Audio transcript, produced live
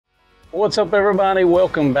What's up, everybody?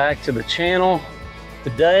 Welcome back to the channel.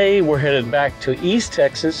 Today we're headed back to East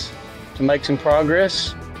Texas to make some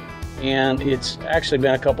progress, and it's actually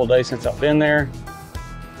been a couple days since I've been there,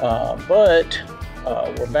 but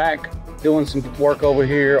we're back doing some work over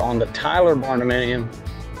here on the Tyler Barndominium.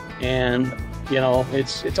 And you know,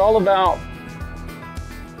 it's all about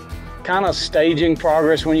kind of staging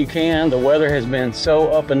progress when you can. The weather has been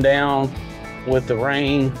so up and down with the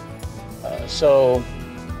rain, so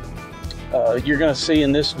you're going to see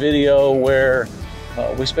in this video where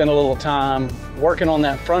we spend a little time working on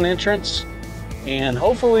that front entrance, and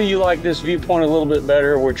hopefully you like this viewpoint a little bit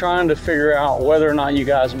better. We're trying to figure out whether or not you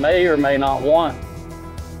guys may or may not want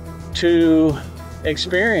to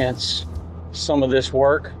experience some of this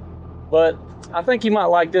work, but I think you might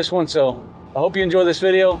like this one, so I hope you enjoy this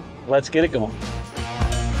video. Let's get it going.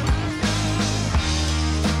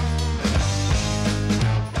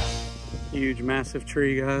 Huge, massive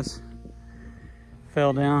tree, guys.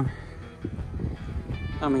 Fell down.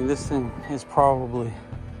 I mean, this thing is probably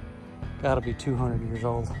got to be 200 years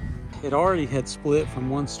old. It already had split from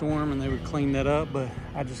one storm and they would clean that up, but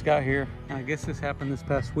I just got here. And I guess this happened this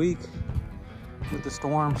past week with the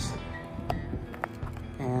storms,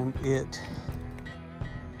 and it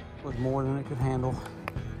was more than it could handle.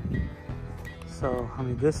 So, I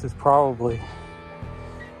mean, this is probably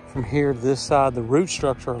from here to this side. The root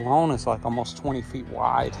structure alone is like almost 20 feet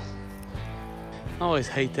wide. I always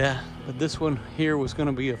hate that, but this one here was going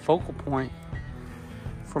to be a focal point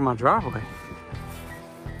for my driveway.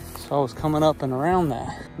 So I was coming up and around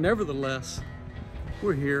that. Nevertheless,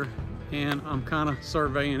 we're here, and I'm kind of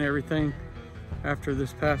surveying everything after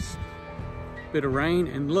this past bit of rain.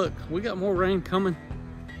 And look, we got more rain coming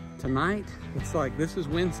tonight. It's like, this is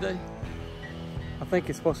Wednesday. I think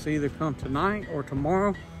it's supposed to either come tonight or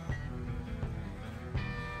tomorrow.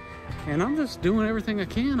 And I'm just doing everything I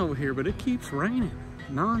can over here, but it keeps raining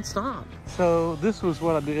non-stop. So this was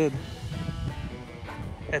what I did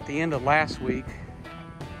at the end of last week.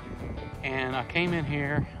 And I came in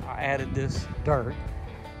here, I added this dirt.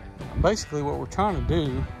 Basically what we're trying to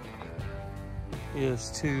do is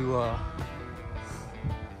to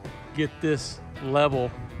get this level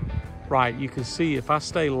right. You can see if I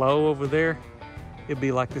stay low over there, it'd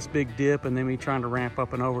be like this big dip and then me trying to ramp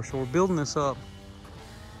up and over. So we're building this up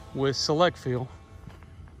with select fill,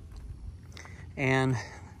 and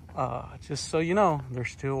just so you know,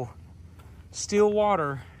 there's still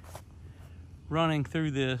water running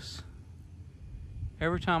through this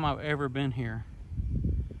every time I've ever been here.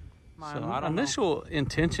 My initial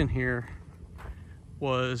intention here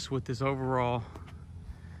was, with this overall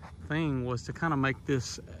thing, was to kind of make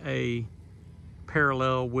this a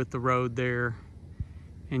parallel with the road there,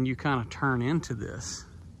 and you kind of turn into this.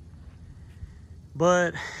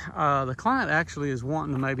 But the client actually is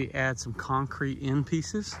wanting to maybe add some concrete end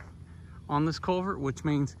pieces on this culvert, which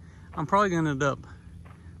means I'm probably going to end up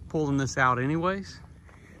pulling this out anyways.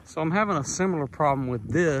 So I'm having a similar problem with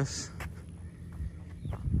this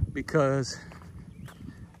because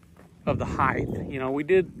of the height. You know, we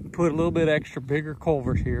did put a little bit extra bigger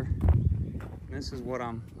culvert here. And this is what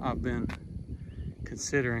I've been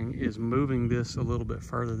considering, is moving this a little bit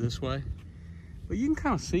further this way. But you can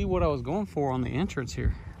kind of see what I was going for on the entrance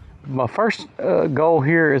here. My first goal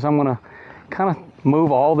here is I'm going to kind of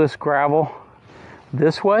move all this gravel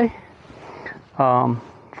this way,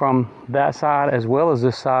 from that side as well as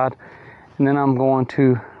this side. And then I'm going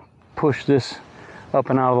to push this up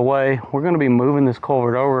and out of the way. We're going to be moving this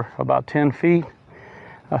culvert over about 10 feet.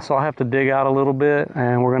 So I have to dig out a little bit,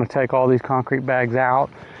 and we're going to take all these concrete bags out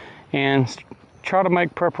and try to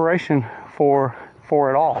make preparation for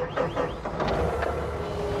it all.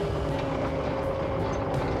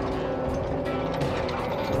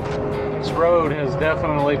 This road has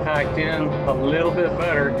definitely packed in a little bit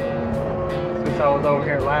better since I was over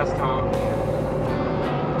here last time,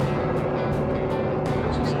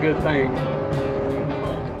 which is a good thing.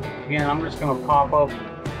 Again, I'm just going to pop up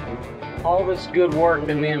all this good work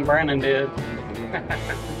that me and Brandon did. I'm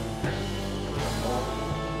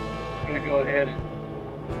going to go ahead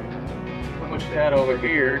and push that over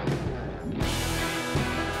here.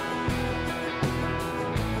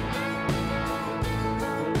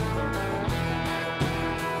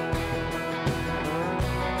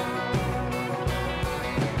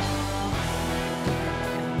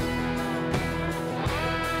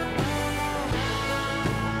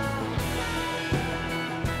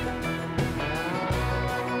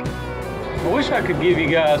 I wish I could give you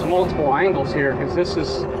guys multiple angles here, because this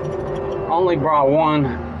is only brought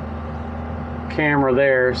one camera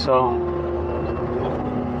there, so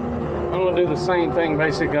I'm gonna going to do the same thing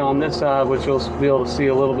basically on this side, which you'll be able to see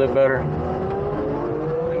a little bit better.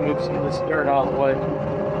 Move some of this dirt out of the way.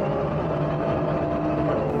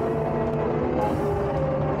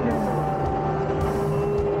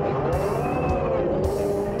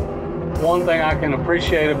 One thing I can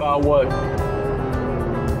appreciate about what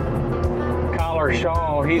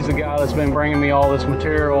Shaw, he's the guy that's been bringing me all this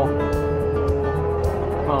material.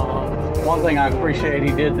 One thing I appreciate he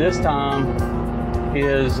did this time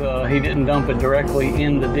is he didn't dump it directly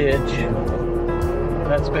in the ditch.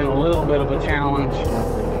 That's been a little bit of a challenge.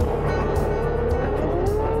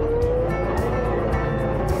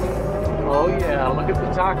 Oh yeah, look at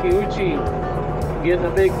the Takeuchi getting a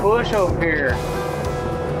big push over here.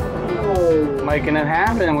 Making it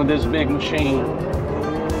happen with this big machine.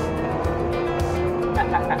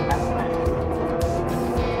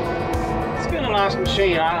 It's been a nice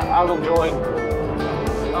machine. I've enjoyed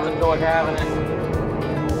having it.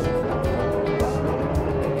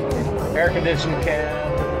 Air conditioned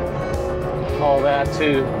cab, all that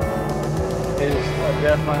too is a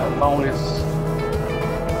definite bonus.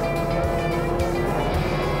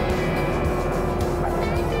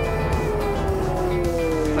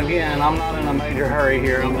 Again, I'm not in a major hurry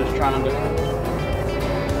here. I'm just trying to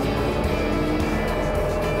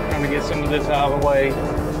get some of this out of the way.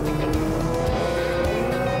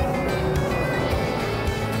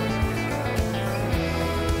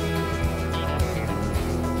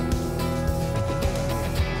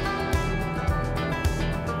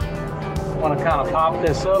 I want to kind of pop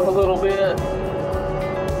this up a little bit.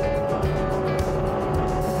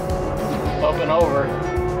 Up and over.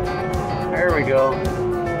 There we go.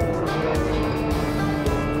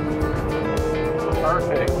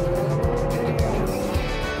 Perfect.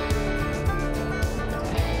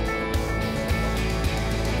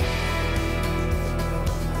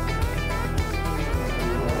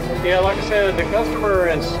 Yeah, like I said, the customer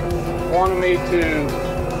has wanted me to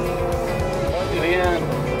budget in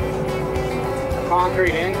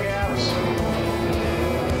concrete end caps.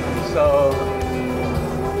 So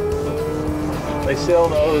they sell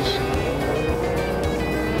those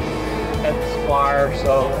at the supplier.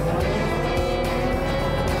 So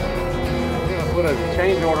I'm going to put a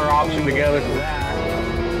change order option together for that.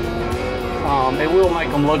 It will make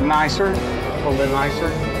them look nicer, a little bit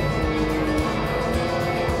nicer.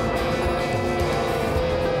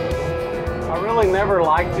 I really never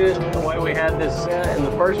liked it the way we had this set in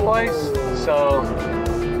the first place, so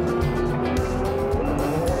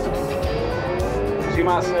you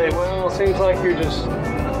might say, well, it seems like you're just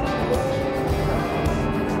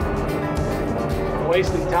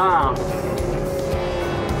wasting time.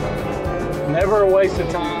 Never a waste of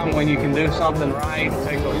time when you can do something right.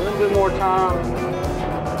 Take a little bit more time,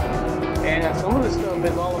 and some of this stuff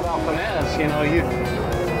is all about finesse. You know,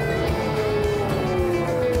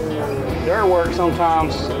 dirt work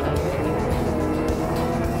sometimes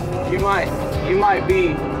you might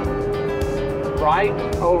be right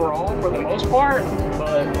overall for the most part,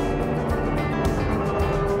 but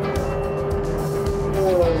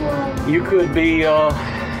you could be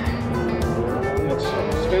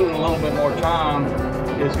spending a little bit more time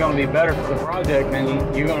is going to be better for the project,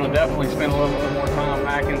 and you're going to definitely spend a little bit more time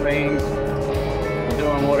packing things,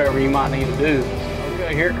 doing whatever you might need to do.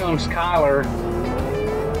 Okay, here comes Kyler.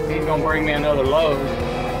 He's gonna bring me another load.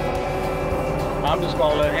 I'm just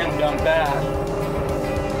gonna let him dump that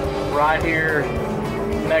right here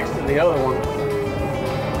next to the other one.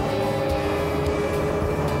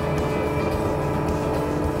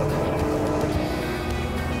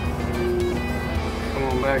 Come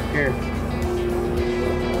on back here.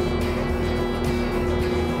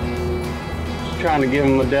 Just trying to give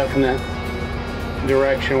him a definite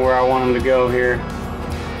direction where I want him to go here.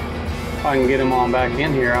 If I can get him on back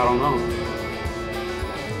in here, I don't know.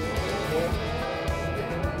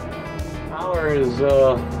 Tyler is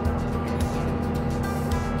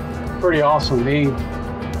pretty awesome. He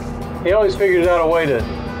always figures out a way to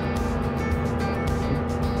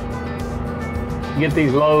get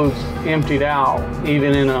these loads emptied out,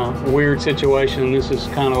 even in a weird situation. This is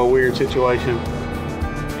kind of a weird situation.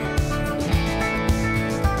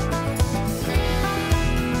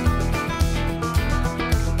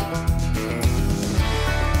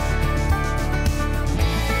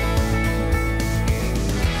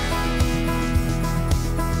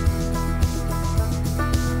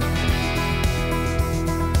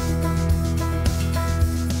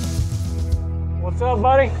 What's up,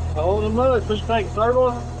 buddy? Holding the mud, push tank third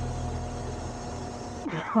one?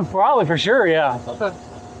 Probably for sure, yeah. Okay.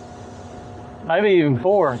 Maybe even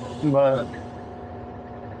 4, but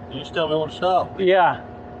You just tell me when to stop. yeah.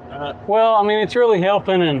 Well, I mean, it's really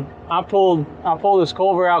helping, and I pulled this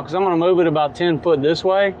culvert out because I'm going to move it about 10 foot this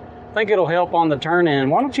way. I think it'll help on the turn in.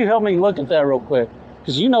 Why don't you help me look at that real quick?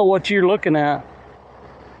 Because you know what you're looking at.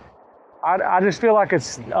 I just feel like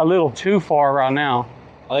it's a little too far right now.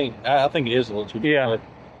 I think it is a little too far. Yeah.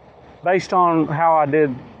 Based on how I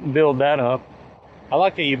did build that up. I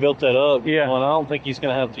like how you built that up. Yeah. Well, I don't think he's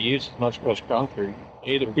going to have to use as much crushed concrete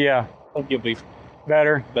either. Yeah. I think you'll be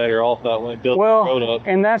better off that way. Build the road up.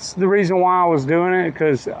 And that's the reason why I was doing it,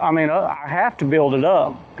 because I mean, I have to build it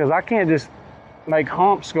up because I can't just make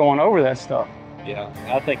humps going over that stuff. Yeah,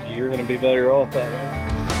 I think you're going to be better off that way.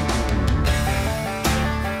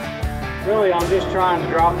 Really, I'm just trying to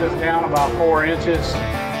drop this down about 4 inches.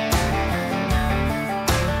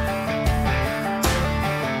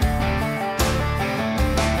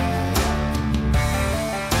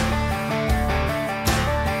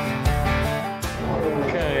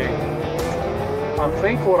 I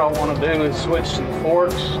think what I want to do is switch to the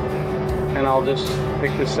forks, and I'll just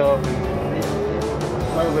pick this up and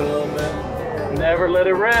move it a little bit. Never let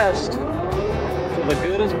it rest. So the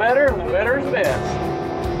good is better and the better is best.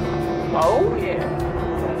 Oh yeah,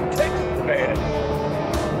 Texas bad.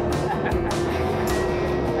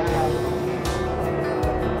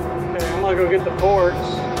 Okay, I'm gonna go get the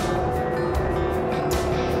forks.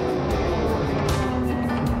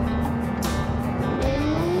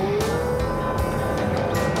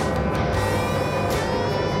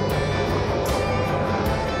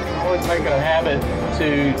 Make it a habit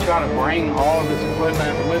to try to bring all of this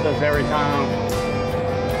equipment with us every time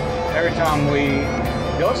we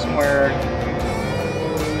go somewhere,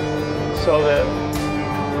 so that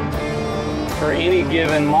for any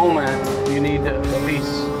given moment you need to at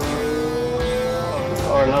least,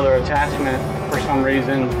 or another attachment for some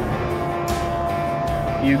reason,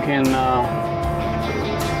 you can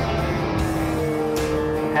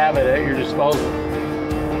have it at your disposal.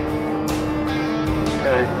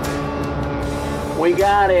 Okay. We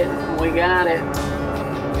got it.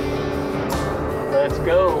 Let's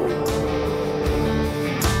go.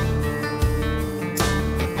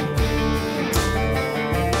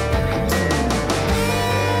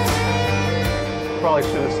 Probably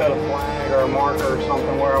should have set a flag or a marker or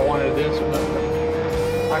something where I wanted this, but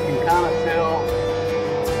I can kind of tell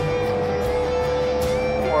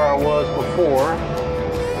where I was before.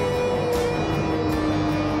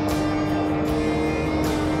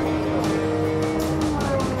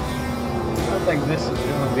 I think this is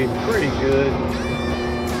going to be pretty good.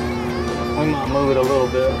 We might move it a little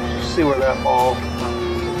bit, see where that falls.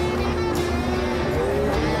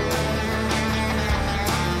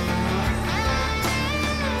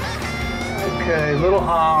 Okay, a little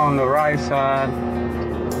high on the right side.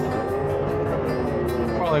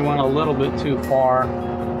 Probably went a little bit too far.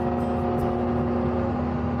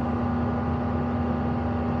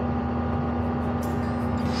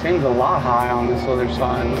 Seems a lot high on this other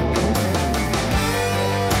side.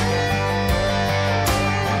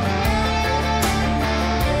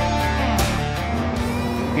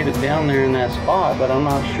 Get it down there in that spot, but I'm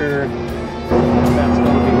not sure if that's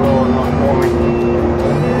going to be low enough for me.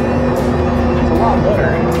 It's a lot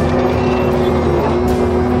better.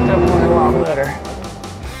 Definitely a lot better.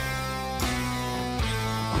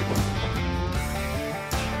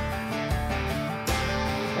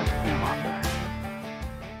 Definitely a lot better.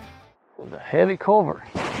 With a heavy culvert.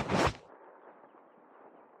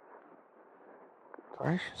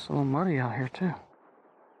 Gracious, it's a little muddy out here too.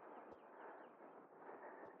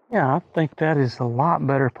 Yeah, I think that is a lot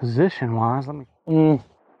better position-wise. Let me.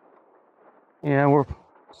 Yeah, we're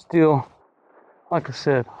still, like I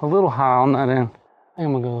said, a little high on that end. I think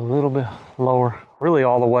I'm gonna go a little bit lower, really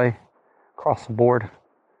all the way across the board. I'm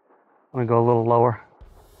gonna go a little lower.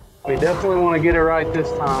 We definitely want to get it right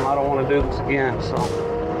this time. I don't want to do this again, so.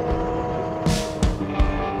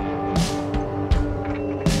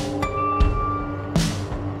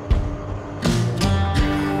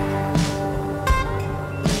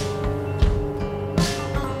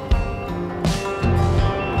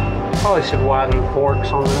 Probably should widen the forks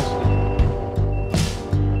on this.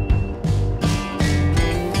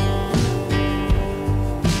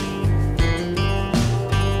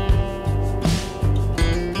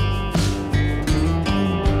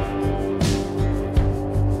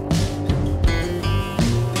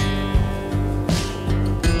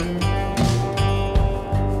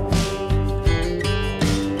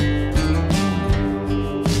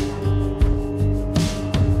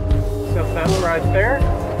 Set that right there.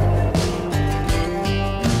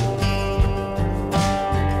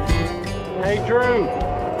 Hey Drew,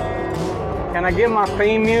 can I get my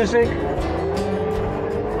theme music?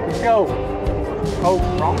 Let's go. Oh,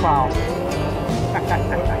 wrong file.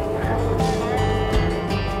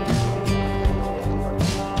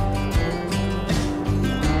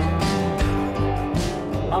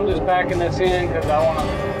 I'm just backing this in because I want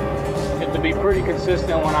it to be pretty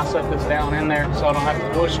consistent when I set this down in there so I don't have to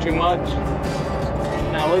push too much.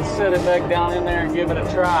 Now let's set it back down in there and give it a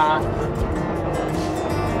try.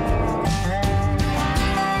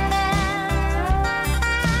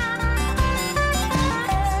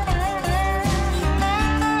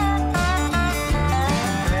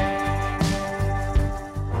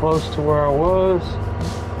 Close to where I was.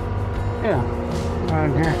 Yeah, right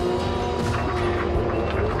in here.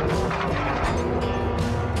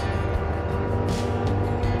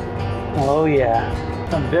 Oh yeah,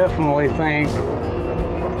 I definitely think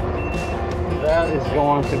that is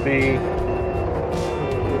going to be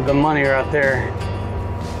the money right there.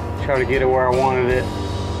 Try to get it where I wanted it.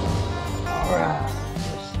 All right.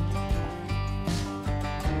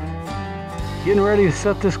 Getting ready to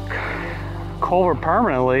set this culvert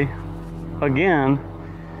permanently again.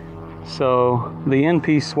 So the end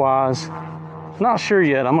piece wise, not sure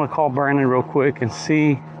yet. I'm gonna call Brandon real quick and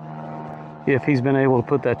see if he's been able to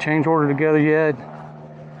put that change order together yet.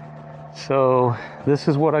 So this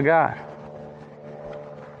is what I got.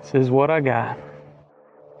 This is what I got.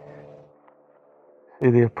 See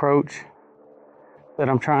the approach that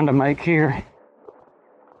I'm trying to make here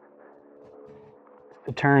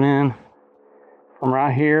to turn in from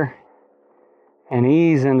right here and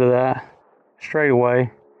ease into that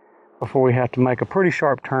straightaway before we have to make a pretty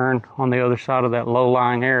sharp turn on the other side of that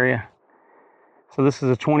low-lying area. So this is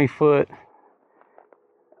a 20-foot,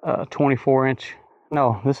 24-inch,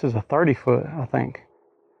 no, this is a 30-foot, I think.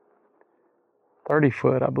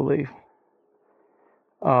 30-foot, I believe.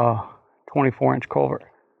 24-inch culvert.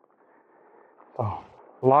 So,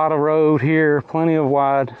 a lot of road here, plenty of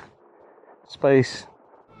wide space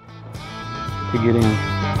to get in.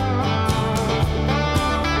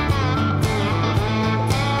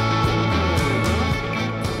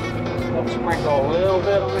 Let's sprinkle a little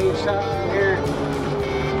bit on each side here.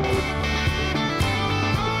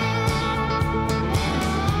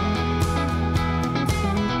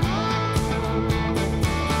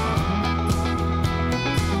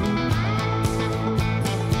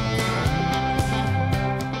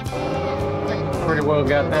 Pretty well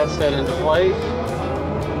got that set into place. I'm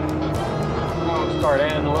going to start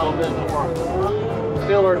adding a little bit more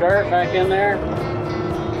filler dirt back in there.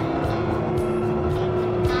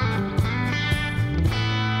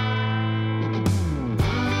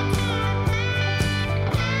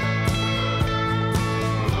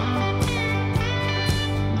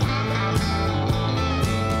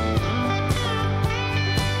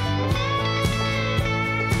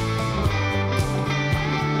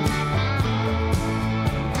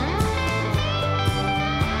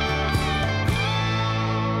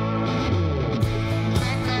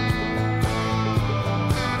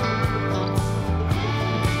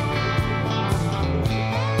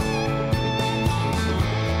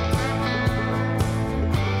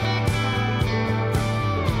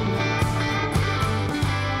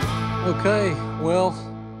 Okay, well,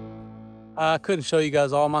 I couldn't show you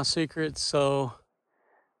guys all my secrets, so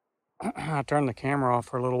I turned the camera off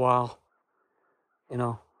for a little while. You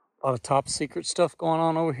know, a lot of top secret stuff going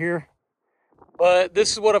on over here. But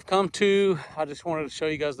this is what I've come to. I just wanted to show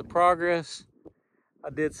you guys the progress.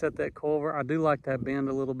 I did set that culvert. I do like that bend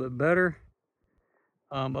a little bit better.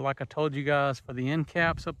 But like I told you guys, for the end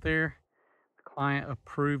caps up there, the client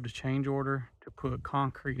approved a change order to put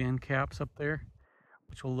concrete end caps up there,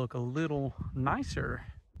 which will look a little nicer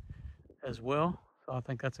as well. So I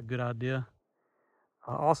think that's a good idea.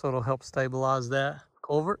 Also, it'll help stabilize that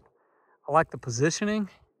culvert. I like the positioning.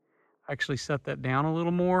 I actually set that down a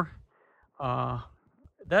little more.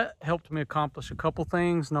 That helped me accomplish a couple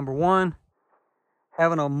things. Number one,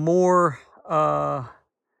 having a more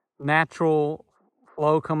natural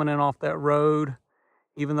flow coming in off that road.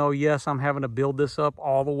 Even though, yes, I'm having to build this up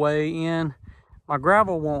all the way in, my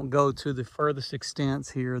gravel won't go to the furthest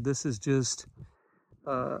extents here. This is just,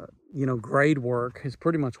 you know, grade work is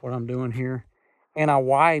pretty much what I'm doing here. And I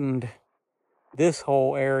widened this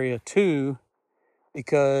whole area too,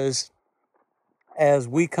 because as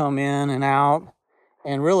we come in and out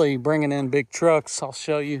and really bringing in big trucks, I'll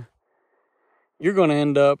show you, you're going to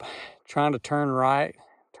end up trying to turn right,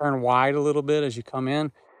 turn wide a little bit as you come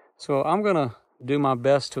in. So I'm going to do my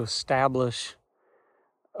best to establish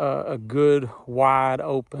a good wide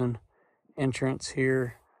open entrance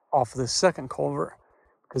here off of this second culvert,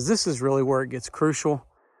 because this is really where it gets crucial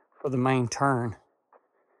for the main turn.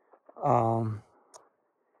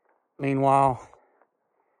 Meanwhile,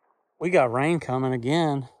 we got rain coming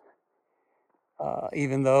again,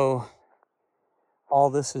 even though all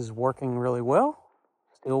this is working really well.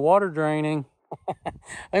 Still water draining. I think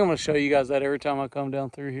I'm going to show you guys that every time I come down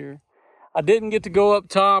through here. I didn't get to go up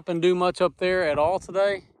top and do much up there at all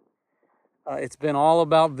today. It's been all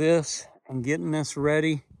about this and getting this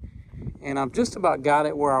ready. And I've just about got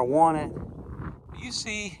it where I want it. You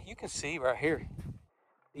can see right here.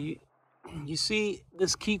 You see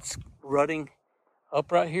this keeps rutting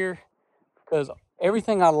up right here because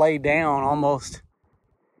everything I lay down almost,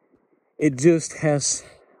 it just has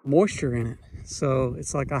moisture in it. So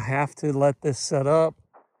it's like I have to let this set up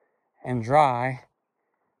and dry.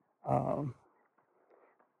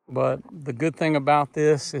 But the good thing about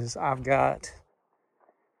this is I've got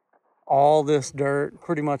all this dirt,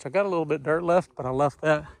 pretty much. I got a little bit of dirt left, but I left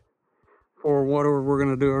that for whatever we're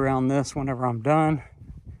gonna do around this whenever I'm done.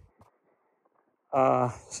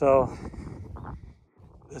 So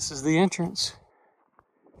this is the entrance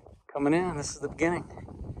coming in. This is the beginning.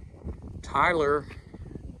 Tyler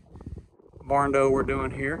Barndo we're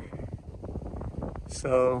doing here.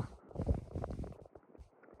 So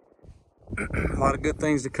a lot of good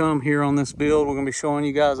things to come here on this build. We're gonna be showing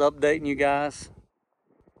you guys, updating you guys.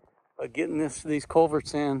 But getting these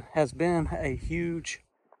culverts in has been a huge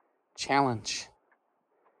challenge.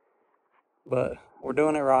 But we're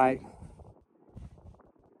doing it right.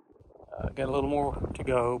 Got a little more to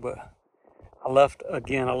go, but I left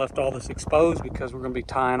all this exposed because we're gonna be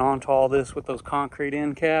tying on to all this with those concrete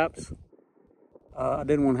end caps. I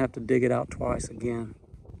didn't want to have to dig it out twice again.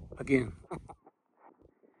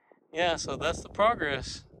 Yeah, so that's the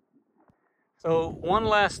progress. So one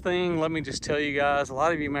last thing, let me just tell you guys, a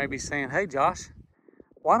lot of you may be saying, hey Josh,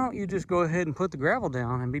 why don't you just go ahead and put the gravel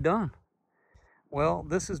down and be done? Well,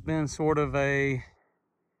 this has been sort of a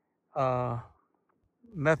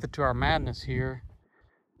method to our madness here,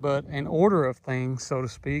 but an order of things, so to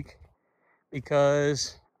speak,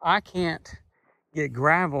 because I can't get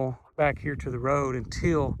gravel back here to the road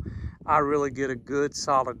until I really get a good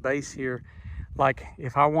solid base here. Like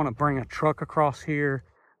if I want to bring a truck across here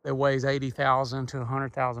that weighs 80,000 to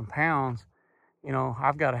 100,000 pounds, you know,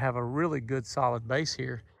 I've got to have a really good solid base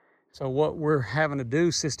here. So what we're having to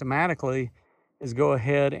do systematically is go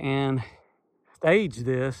ahead and stage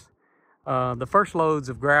this. The first loads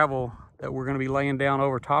of gravel that we're going to be laying down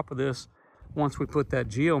over top of this, once we put that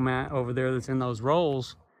geomat over there that's in those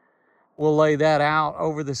rolls, we'll lay that out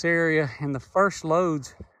over this area, and the first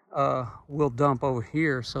loads we'll dump over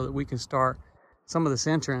here so that we can start some of this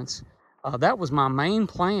entrance. That was my main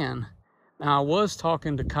plan. Now I was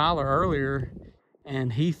talking to Kyler earlier,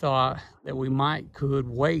 and he thought that we could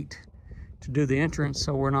wait to do the entrance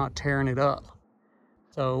so we're not tearing it up.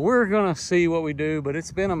 So we're gonna see what we do, but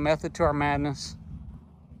it's been a method to our madness.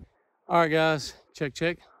 All right guys,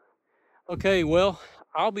 check. Okay, well,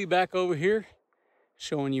 I'll be back over here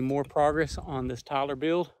showing you more progress on this Tyler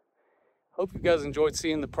build. Hope you guys enjoyed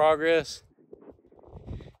seeing the progress.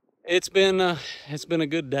 It's been a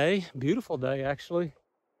good day, beautiful day actually.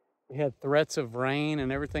 We had threats of rain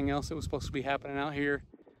and everything else that was supposed to be happening out here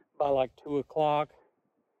by like 2 o'clock,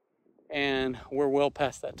 and we're well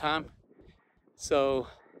past that time. So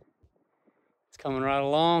it's coming right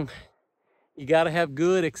along. You got to have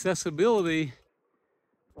good accessibility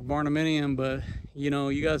for Barndominium, but you know,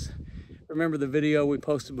 you guys remember the video we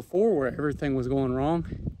posted before where everything was going wrong?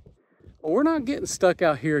 Well, we're not getting stuck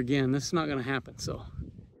out here again. This is not going to happen. So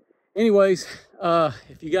anyways,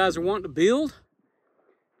 if you guys are wanting to build,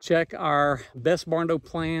 check our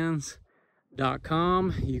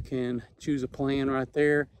bestbarndoplans.com. You can choose a plan right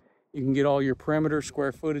there. You can get all your perimeter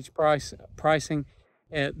square footage pricing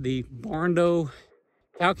at the Barndo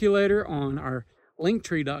calculator on our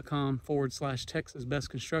linktree.com/Texas Best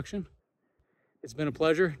Construction. It's been a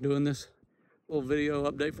pleasure doing this little video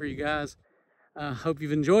update for you guys. Hope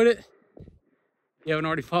you've enjoyed it. If you haven't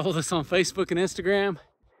already followed us on Facebook and Instagram,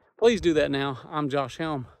 please do that now. I'm Josh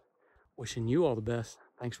Helm, wishing you all the best.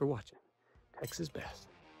 Thanks for watching. Texas Best.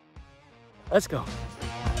 Let's go.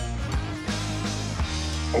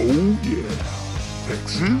 Oh yeah,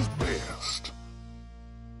 Texas Best.